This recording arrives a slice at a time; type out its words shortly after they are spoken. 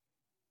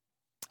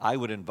I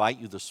would invite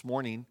you this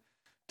morning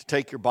to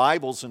take your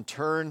Bibles and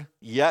turn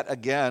yet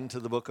again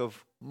to the book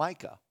of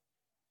Micah.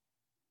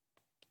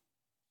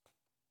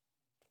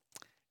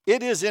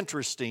 It is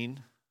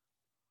interesting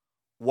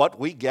what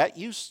we get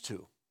used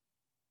to.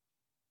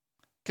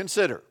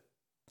 Consider,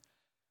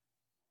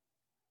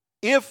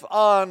 if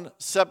on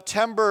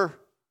September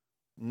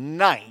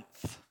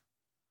 9th,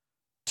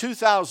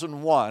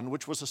 2001,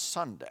 which was a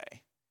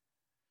Sunday,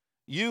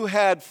 you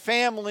had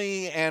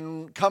family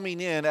and coming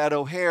in at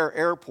O'Hare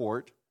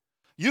Airport,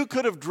 you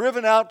could have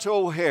driven out to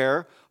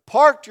O'Hare,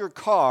 parked your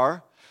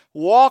car,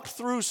 walked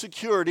through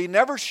security,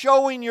 never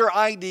showing your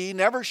ID,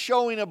 never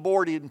showing a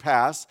boarding pass,